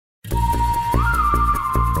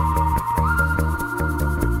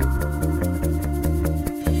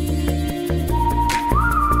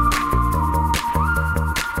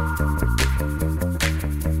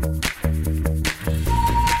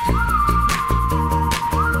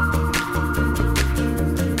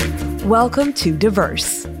Welcome to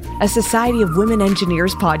Diverse, a Society of Women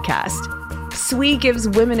Engineers podcast. SWE gives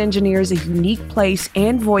women engineers a unique place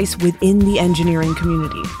and voice within the engineering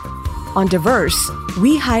community. On Diverse,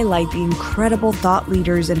 we highlight the incredible thought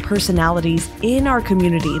leaders and personalities in our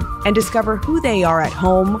community and discover who they are at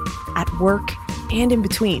home, at work, and in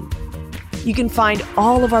between. You can find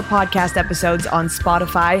all of our podcast episodes on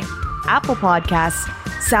Spotify, Apple Podcasts,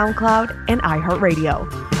 SoundCloud, and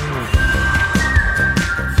iHeartRadio.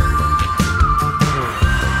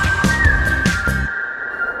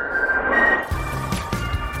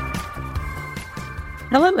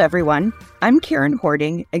 Hello, everyone. I'm Karen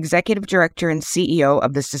Hording, Executive Director and CEO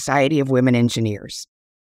of the Society of Women Engineers.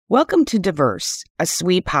 Welcome to Diverse, a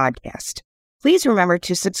SWE podcast. Please remember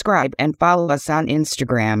to subscribe and follow us on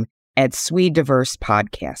Instagram at SWE Diverse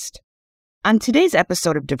Podcast. On today's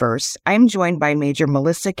episode of Diverse, I'm joined by Major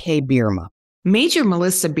Melissa K. Bierma. Major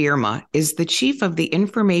Melissa Bierma is the Chief of the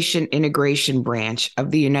Information Integration Branch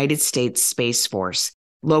of the United States Space Force,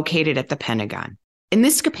 located at the Pentagon. In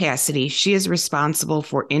this capacity, she is responsible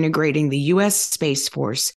for integrating the U.S. Space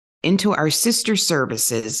Force into our sister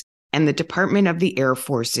services and the Department of the Air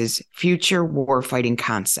Force's future warfighting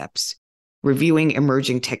concepts, reviewing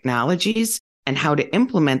emerging technologies and how to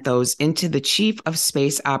implement those into the Chief of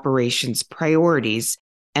Space Operations priorities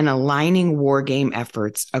and aligning wargame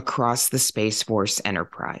efforts across the Space Force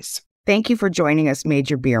enterprise. Thank you for joining us,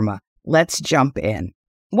 Major Bierma. Let's jump in.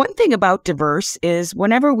 One thing about Diverse is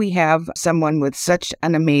whenever we have someone with such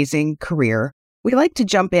an amazing career, we like to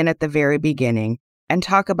jump in at the very beginning and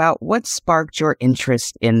talk about what sparked your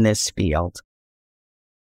interest in this field.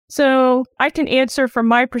 So I can answer from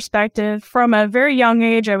my perspective. From a very young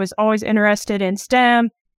age, I was always interested in STEM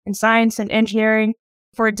and science and engineering.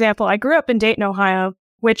 For example, I grew up in Dayton, Ohio,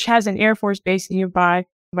 which has an Air Force base nearby.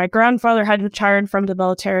 My grandfather had retired from the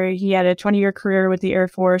military. He had a 20-year career with the Air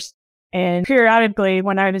Force. And periodically,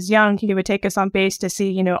 when I was young, he would take us on base to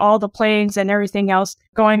see, all the planes and everything else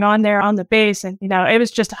going on there on the base. And, it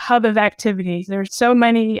was just a hub of activity. There's so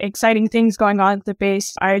many exciting things going on at the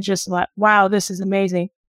base. I just thought, wow, this is amazing.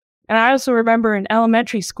 And I also remember in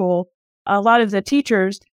elementary school, a lot of the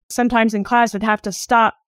teachers sometimes in class would have to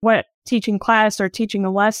stop teaching class or teaching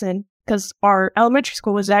a lesson because our elementary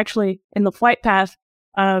school was actually in the flight path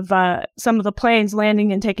of some of the planes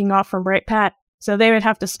landing and taking off from Wright Pat. So they would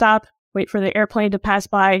have to stop, wait for the airplane to pass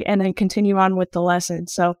by, and then continue on with the lesson.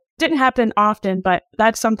 So it didn't happen often, but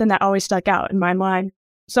that's something that always stuck out in my mind.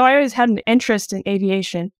 So I always had an interest in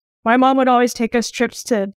aviation. My mom would always take us trips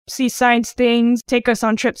to see science things, take us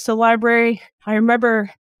on trips to the library. I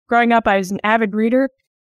remember growing up, I was an avid reader.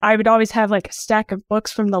 I would always have like a stack of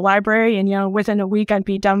books from the library, and, within a week I'd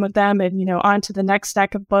be done with them and, on to the next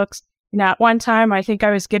stack of books. At one time, I think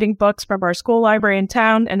I was getting books from our school library in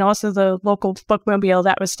town and also the local bookmobile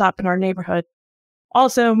that was stopped in our neighborhood.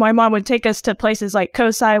 Also, my mom would take us to places like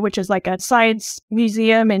COSI, which is like a science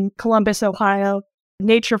museum in Columbus, Ohio,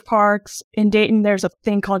 nature parks. In Dayton, there's a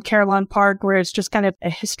thing called Carillon Park, where it's just kind of a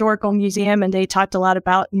historical museum, and they talked a lot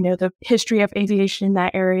about, the history of aviation in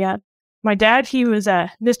that area. My dad, he was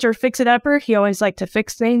a Mr. Fix-It-Upper. He always liked to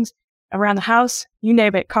fix things around the house, you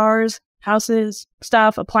name it, cars, houses,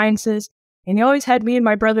 stuff, appliances, and he always had me and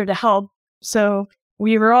my brother to help. So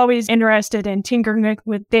we were always interested in tinkering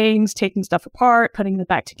with things, taking stuff apart, putting them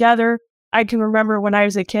back together. I can remember when I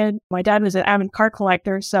was a kid, my dad was an avid car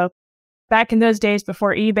collector. So back in those days,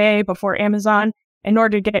 before eBay, before Amazon, in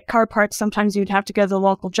order to get car parts, sometimes you'd have to go to the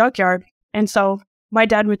local junkyard. And so my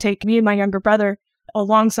dad would take me and my younger brother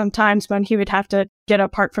along sometimes when he would have to get a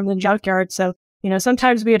part from the junkyard. So,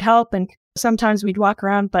 sometimes we would help and sometimes we'd walk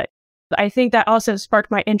around, but I think that also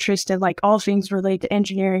sparked my interest in all things related to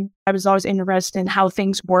engineering. I was always interested in how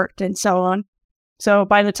things worked and so on. So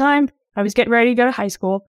by the time I was getting ready to go to high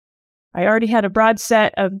school, I already had a broad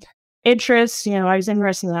set of interests. I was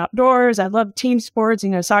interested in the outdoors. I loved team sports.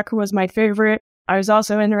 Soccer was my favorite. I was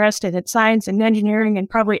also interested in science and engineering, and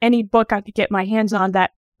probably any book I could get my hands on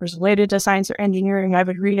that was related to science or engineering, I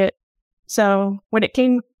would read it. So when it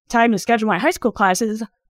came time to schedule my high school classes,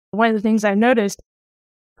 one of the things I noticed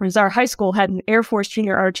was our high school had an Air Force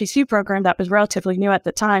Junior ROTC program that was relatively new at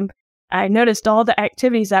the time. I noticed all the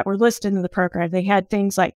activities that were listed in the program. They had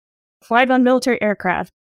things like flying on military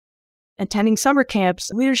aircraft, attending summer camps,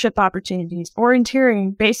 leadership opportunities,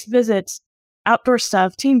 orienteering, base visits, outdoor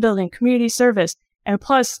stuff, team building, community service. And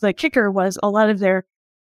plus, the kicker was a lot of their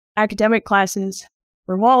academic classes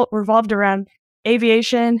revolved around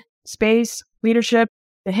aviation, space, leadership,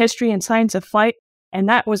 the history and science of flight. And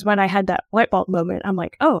that was when I had that light bulb moment. I'm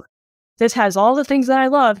like, oh, this has all the things that I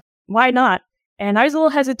love. Why not? And I was a little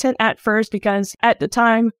hesitant at first because at the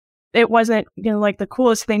time, it wasn't, like the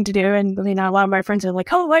coolest thing to do. And, a lot of my friends are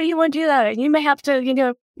like, oh, why do you want to do that? You may have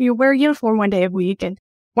to, you wear a uniform one day a week. And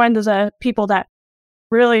one of the people that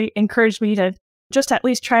really encouraged me to just at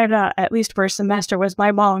least try it out, at least for a semester, was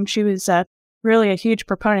my mom. She was really a huge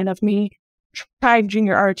proponent of me trying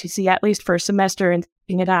junior ROTC at least for a semester and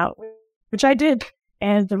trying it out, which I did.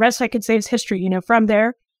 And the rest I could say is history. From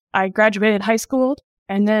there, I graduated high school,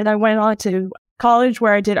 and then I went on to college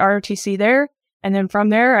where I did ROTC there. And then from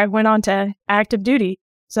there, I went on to active duty.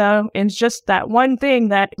 So it's just that one thing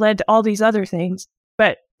that led to all these other things.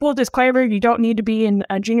 But full disclaimer, you don't need to be in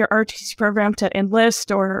a junior ROTC program to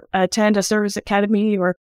enlist or attend a service academy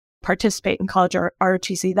or participate in college or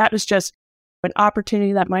ROTC. That was just an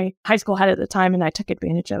opportunity that my high school had at the time, and I took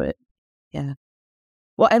advantage of it. Yeah.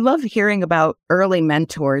 Well, I love hearing about early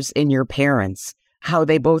mentors in your parents, how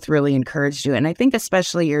they both really encouraged you. And I think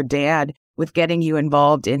especially your dad with getting you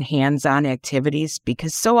involved in hands-on activities,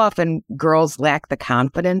 because so often girls lack the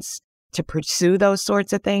confidence to pursue those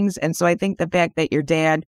sorts of things. And so I think the fact that your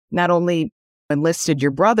dad not only enlisted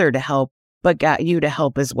your brother to help, but got you to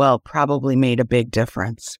help as well probably made a big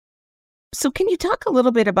difference. So can you talk a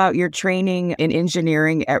little bit about your training in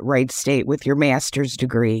engineering at Wright State with your master's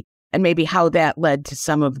degree, and maybe how that led to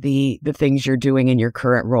some of the things you're doing in your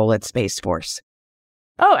current role at Space Force?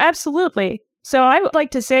 Oh, absolutely. So I would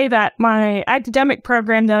like to say that my academic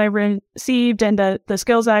program that I received and the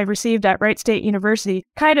skills I received at Wright State University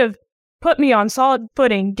kind of put me on solid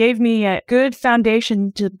footing, gave me a good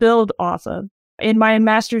foundation to build off of. In my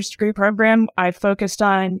master's degree program, I focused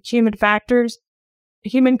on human factors,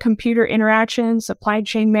 human-computer interactions, supply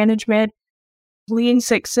chain management, Lean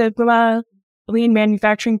Six Sigma, lean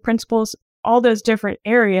manufacturing principles, all those different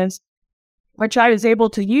areas, which I was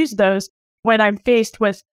able to use those when I'm faced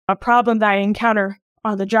with a problem that I encounter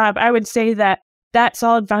on the job. I would say that that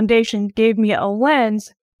solid foundation gave me a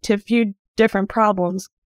lens to view different problems.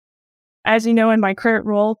 As you know, in my current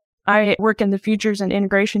role, I work in the Futures and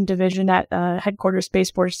Integration Division at Headquarters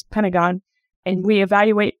Space Force Pentagon, and we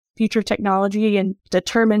evaluate future technology and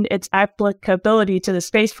determine its applicability to the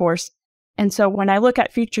Space Force. And so when I look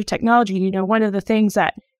at future technology, one of the things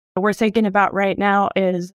that we're thinking about right now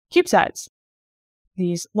is CubeSats,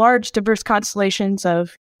 these large, diverse constellations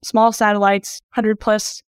of small satellites, 100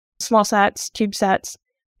 plus small sats, CubeSats.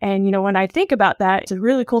 And, when I think about that, it's a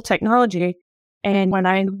really cool technology. And when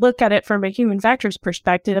I look at it from a human factors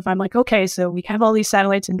perspective, I'm like, okay, so we have all these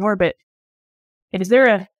satellites in orbit. Is there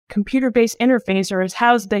a computer-based interface, or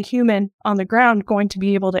how's the human on the ground going to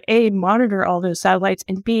be able to A, monitor all those satellites,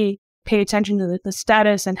 and B, pay attention to the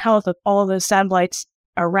status and health of all of those satellites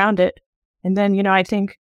around it? And then, I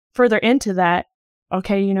think further into that,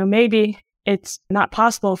 okay, maybe it's not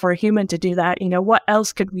possible for a human to do that. What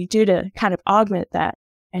else could we do to kind of augment that?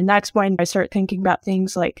 And that's when I start thinking about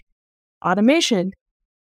things like automation,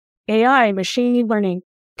 AI, machine learning,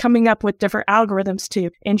 coming up with different algorithms to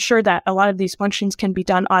ensure that a lot of these functions can be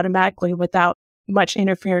done automatically without much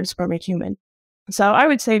interference from a human. So I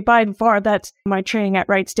would say by far that's my training at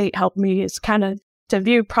Wright State helped me, is kind of to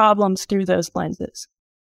view problems through those lenses.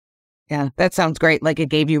 Yeah, that sounds great. Like it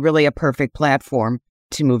gave you really a perfect platform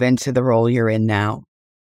to move into the role you're in now.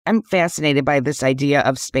 I'm fascinated by this idea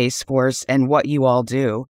of Space Force and what you all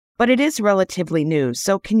do, but it is relatively new.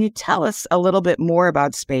 So can you tell us a little bit more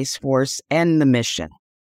about Space Force and the mission?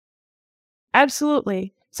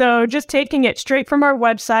 Absolutely. So just taking it straight from our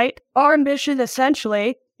website, our mission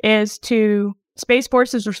essentially is to Space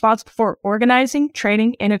Force is responsible for organizing,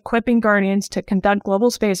 training, and equipping Guardians to conduct global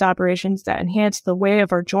space operations that enhance the way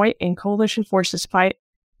of our joint and coalition forces fight,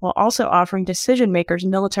 while also offering decision makers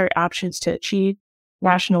military options to achieve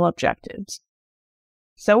national objectives.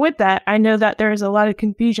 So with that, I know that there is a lot of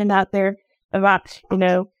confusion out there about,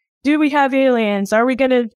 do we have aliens? Are we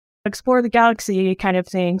going to explore the galaxy kind of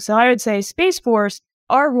thing? So I would say Space Force,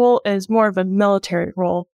 our role is more of a military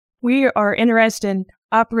role. We are interested in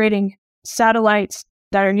operating satellites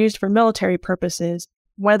that are used for military purposes,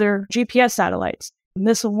 whether GPS satellites,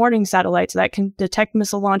 missile warning satellites that can detect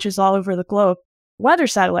missile launches all over the globe, weather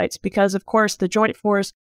satellites, because of course the Joint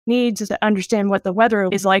Force needs to understand what the weather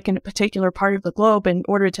is like in a particular part of the globe in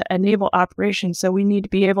order to enable operations. So we need to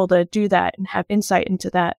be able to do that and have insight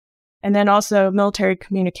into that. And then also military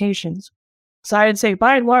communications. So I would say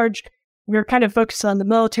by and large, we're kind of focused on the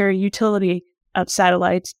military utility of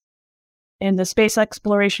satellites, and the space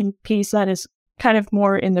exploration piece that is kind of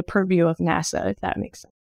more in the purview of NASA, if that makes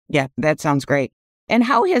sense. Yeah, that sounds great. And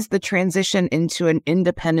how has the transition into an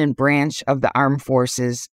independent branch of the armed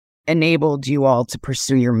forces enabled you all to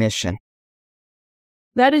pursue your mission?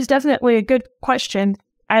 That is definitely a good question.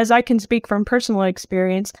 As I can speak from personal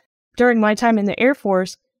experience, during my time in the Air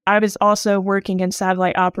Force, I was also working in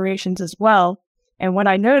satellite operations as well. And what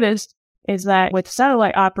I noticed is that with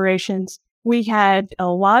satellite operations, we had a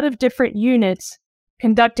lot of different units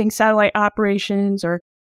conducting satellite operations or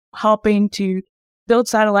helping to build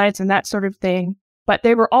satellites and that sort of thing. But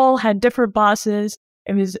they were all had different bosses.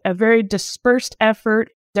 It was a very dispersed effort.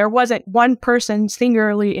 There wasn't one person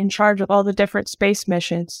singularly in charge of all the different space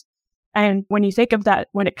missions. And when you think of that,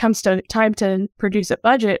 when it comes to time to produce a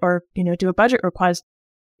budget or, do a budget request,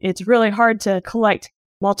 it's really hard to collect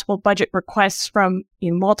multiple budget requests from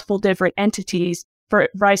multiple different entities. For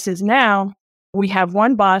versus now, we have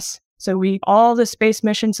one boss. So all the space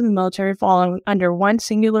missions in the military fall under one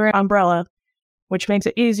singular umbrella, which makes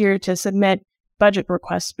it easier to submit budget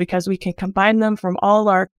requests because we can combine them from all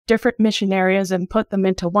our different mission areas and put them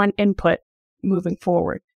into one input moving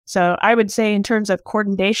forward. So I would say in terms of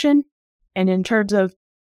coordination and in terms of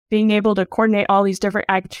being able to coordinate all these different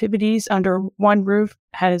activities under one roof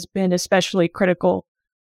has been especially critical.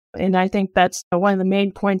 And I think that's one of the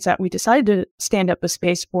main points that we decided to stand up a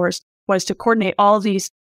Space Force was to coordinate all these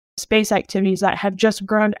space activities that have just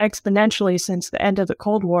grown exponentially since the end of the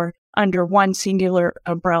Cold War under one singular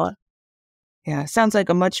umbrella. Yeah, sounds like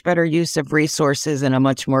a much better use of resources and a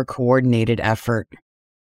much more coordinated effort.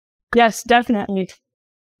 Yes, definitely.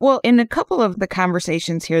 Well, in a couple of the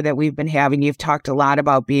conversations here that we've been having, you've talked a lot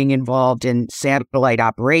about being involved in satellite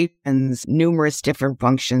operations, numerous different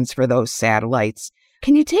functions for those satellites.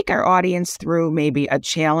 Can you take our audience through maybe a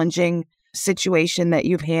challenging situation that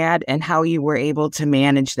you've had and how you were able to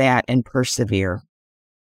manage that and persevere?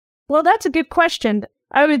 Well, that's a good question.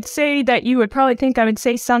 I would say that you would probably think I would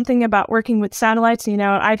say something about working with satellites.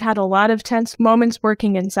 I've had a lot of tense moments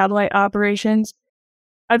working in satellite operations.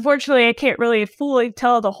 Unfortunately, I can't really fully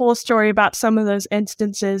tell the whole story about some of those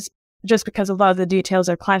instances just because a lot of the details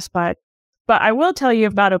are classified. But I will tell you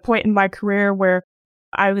about a point in my career where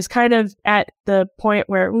I was kind of at the point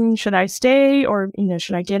where, should I stay or,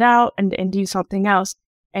 should I get out and do something else?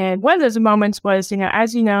 And one of those moments was,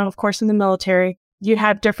 as you know, of course, in the military, you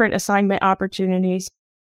have different assignment opportunities.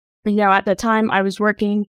 At the time I was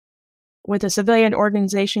working with a civilian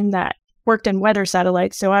organization that worked in weather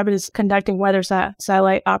satellites. So I was conducting weather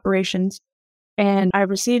satellite operations, and I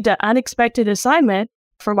received an unexpected assignment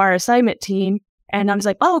from our assignment team. And I was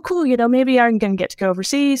like, oh, cool, maybe I'm going to get to go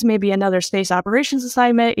overseas, maybe another space operations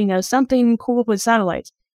assignment, something cool with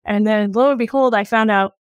satellites. And then lo and behold, I found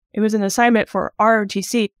out it was an assignment for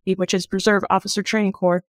ROTC, which is Reserve Officer Training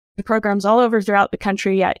Corps, the programs all over throughout the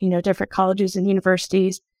country at, different colleges and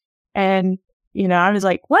universities. And, I was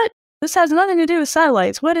like, what? This has nothing to do with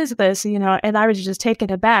satellites. What is this? And I was just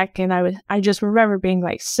taken aback. And I just remember being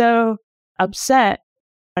like so upset.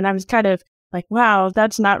 And I was kind of like, wow,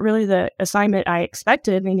 that's not really the assignment I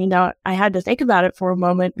expected. And, I had to think about it for a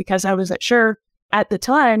moment because I wasn't sure at the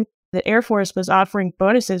time the Air Force was offering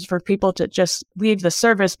bonuses for people to just leave the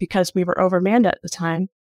service because we were overmanned at the time.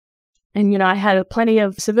 And, I had plenty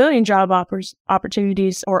of civilian job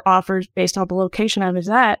opportunities or offers based on the location I was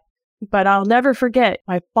at. But I'll never forget,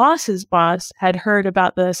 my boss's boss had heard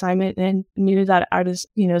about the assignment and knew that I was,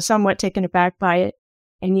 somewhat taken aback by it.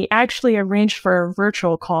 And he actually arranged for a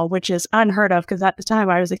virtual call, which is unheard of because at the time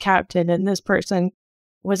I was a captain and this person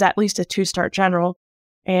was at least a 2-star general.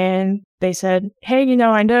 And they said, hey,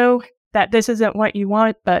 I know that this isn't what you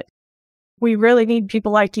want, but we really need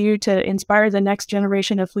people like you to inspire the next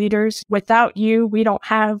generation of leaders. Without you, we don't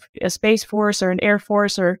have a Space Force or an Air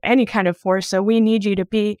Force or any kind of force. So we need you to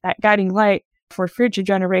be that guiding light for future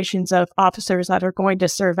generations of officers that are going to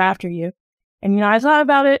serve after you. And, I thought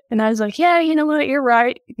about it and I was like, yeah, you know what? You're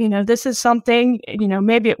right. This is something,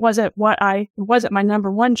 maybe it wasn't my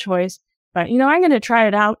number one choice, but, I'm going to try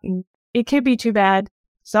it out and it could be too bad.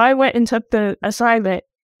 So I went and took the assignment.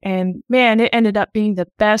 And man, it ended up being the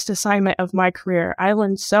best assignment of my career. I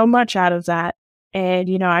learned so much out of that.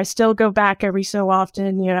 And, I still go back every so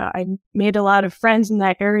often. I made a lot of friends in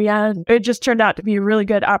that area. It just turned out to be a really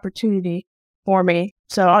good opportunity for me.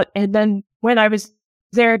 So, and then when I was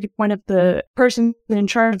there, one of the person in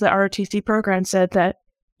charge of the ROTC program said that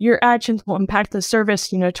your actions will impact the service,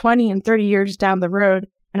 20 and 30 years down the road.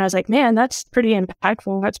 And I was like, man, that's pretty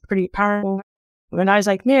impactful. That's pretty powerful. And I was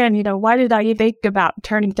like, man, why did I think about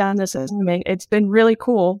turning down this assignment? It's been really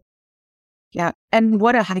cool. Yeah. And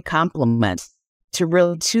what a high compliment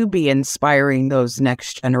to be inspiring those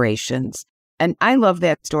next generations. And I love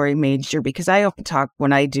that story, Major, because I often talk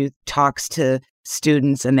when I do talks to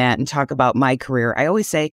students and talk about my career. I always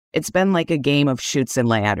say it's been like a game of chutes and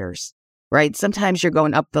ladders, right? Sometimes you're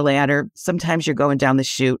going up the ladder, sometimes you're going down the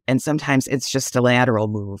chute, and sometimes it's just a lateral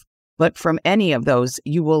move. But from any of those,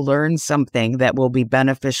 you will learn something that will be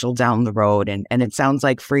beneficial down the road. And it sounds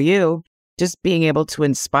like for you, just being able to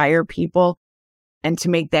inspire people and to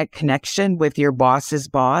make that connection with your boss's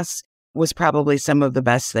boss was probably some of the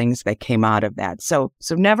best things that came out of that. So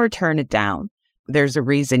never turn it down. There's a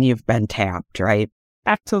reason you've been tapped, right?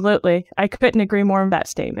 Absolutely. I couldn't agree more on that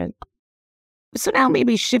statement. So now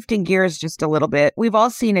maybe shifting gears just a little bit, we've all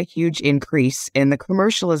seen a huge increase in the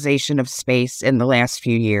commercialization of space in the last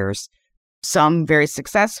few years. Some very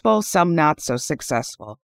successful, some not so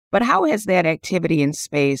successful. But how has that activity in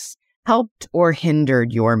space helped or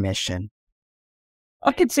hindered your mission?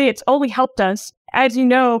 I could say it's only helped us. As you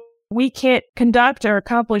know, we can't conduct or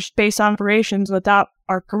accomplish space operations without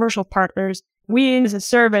our commercial partners. We as a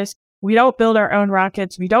service, we don't build our own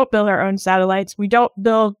rockets. We don't build our own satellites. We don't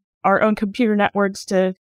build our own computer networks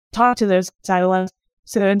to talk to those satellites.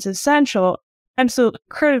 So it's essential, absolutely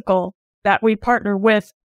critical that we partner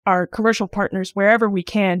with our commercial partners wherever we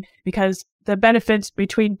can, because the benefits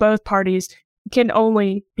between both parties can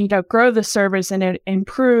only, grow the service and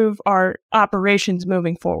improve our operations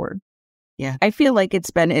moving forward. Yeah, I feel like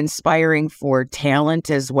it's been inspiring for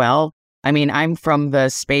talent as well. I mean, I'm from the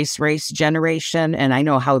space race generation, and I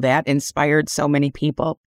know how that inspired so many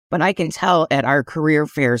people. But I can tell at our career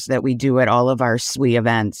fairs that we do at all of our SWE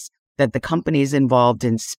events that the companies involved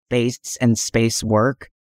in space and space work,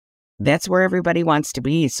 that's where everybody wants to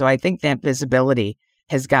be. So I think that visibility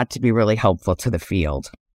has got to be really helpful to the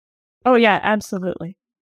field. Oh, yeah, absolutely.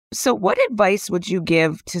 So what advice would you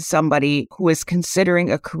give to somebody who is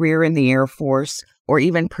considering a career in the Air Force or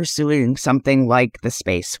even pursuing something like the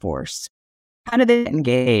Space Force? How do they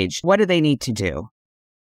engage? What do they need to do?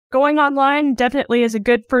 Going online definitely is a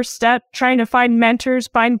good first step. Trying to find mentors,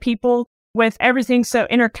 find people. With everything so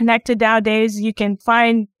interconnected nowadays, you can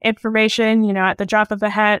find information, at the drop of a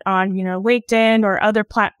hat on, LinkedIn or other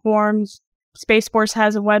platforms. Space Force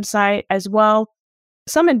has a website as well.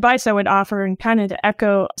 Some advice I would offer, and kind of to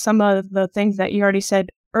echo some of the things that you already said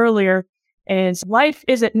earlier, is life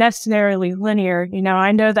isn't necessarily linear.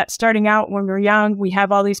 I know that starting out when we're young, we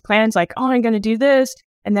have all these plans like, oh, I'm going to do this.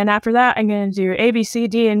 And then after that, I'm going to do A, B, C,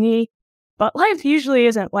 D, and E. But life usually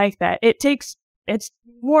isn't like that. It's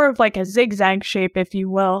more of like a zigzag shape, if you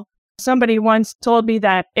will. Somebody once told me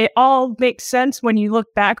that it all makes sense when you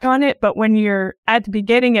look back on it, but when you're at the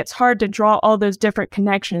beginning, it's hard to draw all those different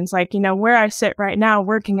connections. Like, where I sit right now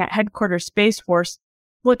working at Headquarters Space Force,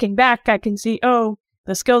 looking back, I can see, oh,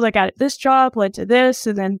 the skills I got at this job led to this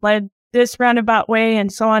and then led this roundabout way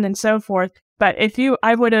and so on and so forth. But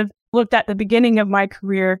I would have looked at the beginning of my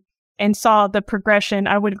career and saw the progression,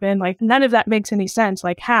 I would have been like, none of that makes any sense.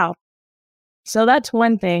 Like, how? So that's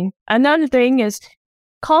one thing. Another thing is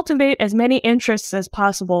cultivate as many interests as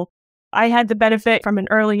possible. I had the benefit from an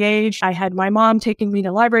early age. I had my mom taking me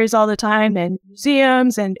to libraries all the time and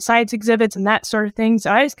museums and science exhibits and that sort of thing. So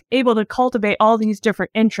I was able to cultivate all these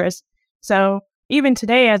different interests. So even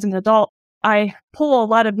today as an adult, I pull a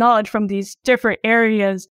lot of knowledge from these different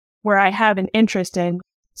areas where I have an interest in.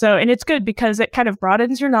 So, and it's good because it kind of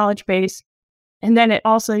broadens your knowledge base. And then it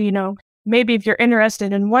also, maybe if you're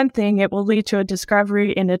interested in one thing, it will lead to a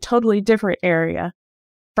discovery in a totally different area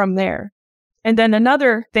from there. And then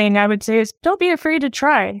another thing I would say is don't be afraid to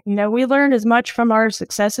try. We learn as much from our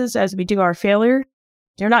successes as we do our failure.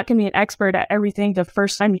 You're not going to be an expert at everything the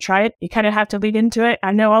first time you try it. You kind of have to lead into it.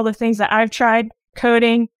 I know all the things that I've tried,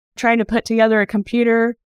 coding, trying to put together a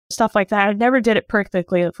computer, stuff like that. I never did it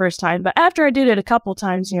perfectly the first time, but after I did it a couple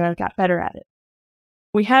times, I got better at it.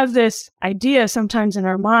 We have this idea sometimes in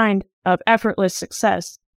our mind of effortless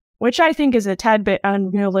success, which I think is a tad bit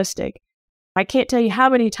unrealistic. I can't tell you how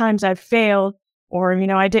many times I've failed or,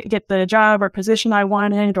 I didn't get the job or position I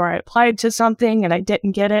wanted, or I applied to something and I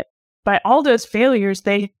didn't get it. But all those failures,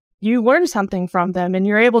 you learn something from them and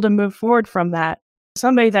you're able to move forward from that.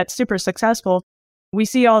 Somebody that's super successful, we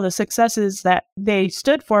see all the successes that they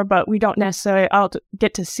stood for, but we don't necessarily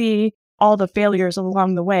get to see all the failures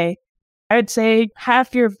along the way. I would say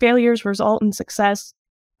half your failures result in success.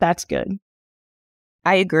 That's good.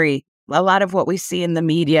 I agree. A lot of what we see in the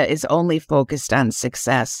media is only focused on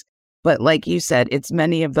success. But like you said, it's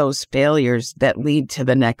many of those failures that lead to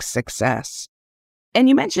the next success. And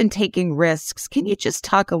you mentioned taking risks. Can you just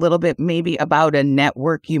talk a little bit maybe about a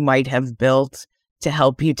network you might have built to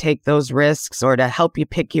help you take those risks or to help you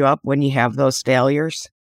pick you up when you have those failures?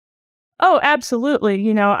 Oh,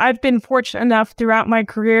 absolutely. I've been fortunate enough throughout my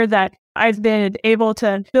career that I've been able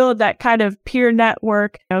to build that kind of peer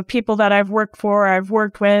network, people that I've worked for, I've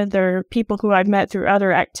worked with, or people who I've met through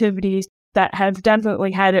other activities that have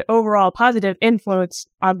definitely had an overall positive influence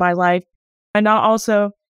on my life. And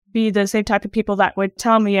also be the same type of people that would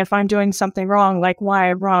tell me if I'm doing something wrong, like why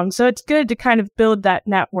I'm wrong. So it's good to kind of build that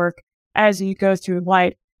network as you go through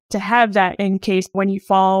life, to have that in case when you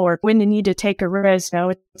fall or when you need to take a risk.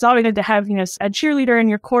 It's always good to have, a cheerleader in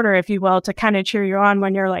your corner, if you will, to kind of cheer you on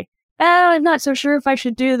when you're like, I'm not so sure if I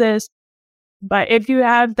should do this. But if you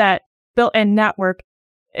have that built-in network,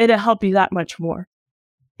 it'll help you that much more.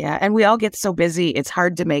 Yeah, and we all get so busy, it's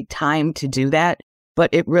hard to make time to do that.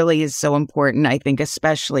 But it really is so important, I think,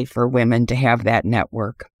 especially for women, to have that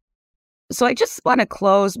network. So I just want to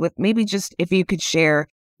close with maybe just if you could share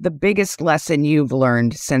the biggest lesson you've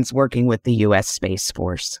learned since working with the U.S. Space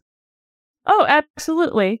Force. Oh,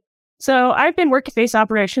 absolutely. So I've been working space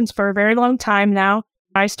operations for a very long time now.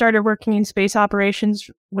 I started working in space operations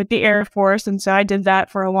with the Air Force, and so I did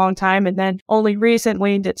that for a long time. And then only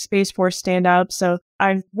recently did Space Force stand up. So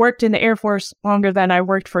I've worked in the Air Force longer than I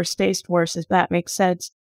worked for Space Force, if that makes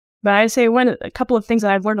sense. But I'd say a couple of things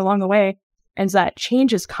that I've learned along the way is that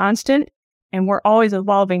change is constant, and we're always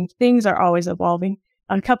evolving. Things are always evolving.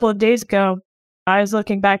 A couple of days ago, I was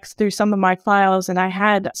looking back through some of my files, and I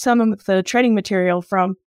had some of the training material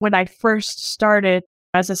from when I first started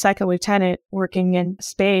as a second lieutenant working in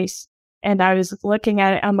space. And I was looking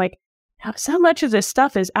at it, I'm like, so much of this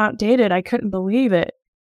stuff is outdated. I couldn't believe it.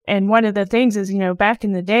 And one of the things is, back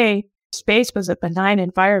in the day, space was a benign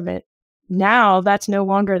environment. Now that's no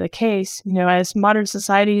longer the case. As modern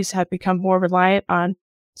societies have become more reliant on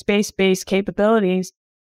space-based capabilities,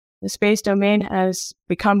 the space domain has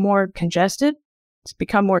become more congested, it's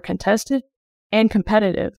become more contested and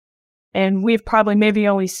competitive. And we've probably maybe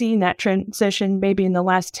only seen that transition maybe in the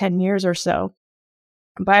last 10 years or so.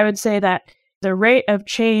 But I would say that the rate of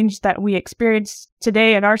change that we experience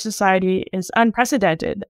today in our society is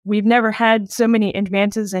unprecedented. We've never had so many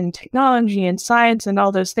advances in technology and science and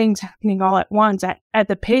all those things happening all at once at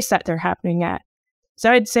the pace that they're happening at.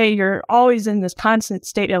 So I'd say you're always in this constant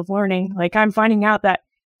state of learning. Like, I'm finding out that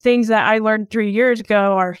things that I learned 3 years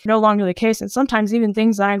ago are no longer the case. And sometimes even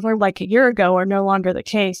things that I learned like a year ago are no longer the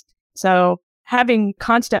case. So having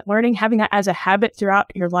constant learning, having that as a habit throughout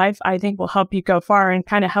your life, I think will help you go far and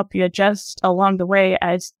kind of help you adjust along the way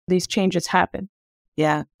as these changes happen.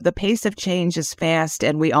 Yeah, the pace of change is fast,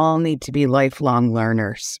 and we all need to be lifelong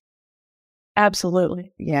learners.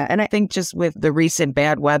 Absolutely. Yeah, and I think just with the recent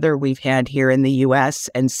bad weather we've had here in the U.S.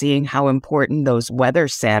 and seeing how important those weather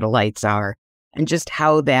satellites are, and just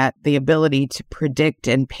how the ability to predict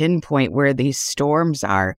and pinpoint where these storms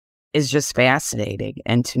are is just fascinating.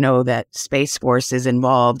 And to know that Space Force is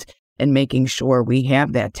involved in making sure we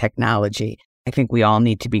have that technology, I think we all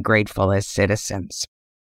need to be grateful as citizens.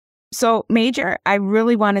 So, Major, I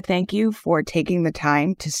really want to thank you for taking the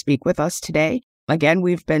time to speak with us today. Again,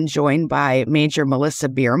 we've been joined by Major Melissa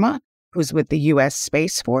Bierma, who's with the U.S.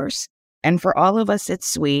 Space Force. And for all of us at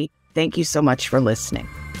SWE, thank you so much for listening.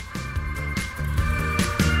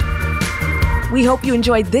 We hope you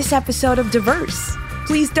enjoyed this episode of Diverse.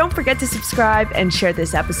 Please don't forget to subscribe and share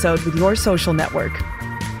this episode with your social network.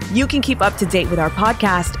 You can keep up to date with our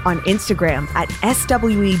podcast on Instagram at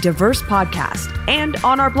SWE Diverse Podcast and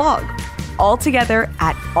on our blog, altogether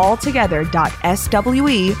at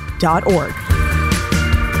altogether.swe.org.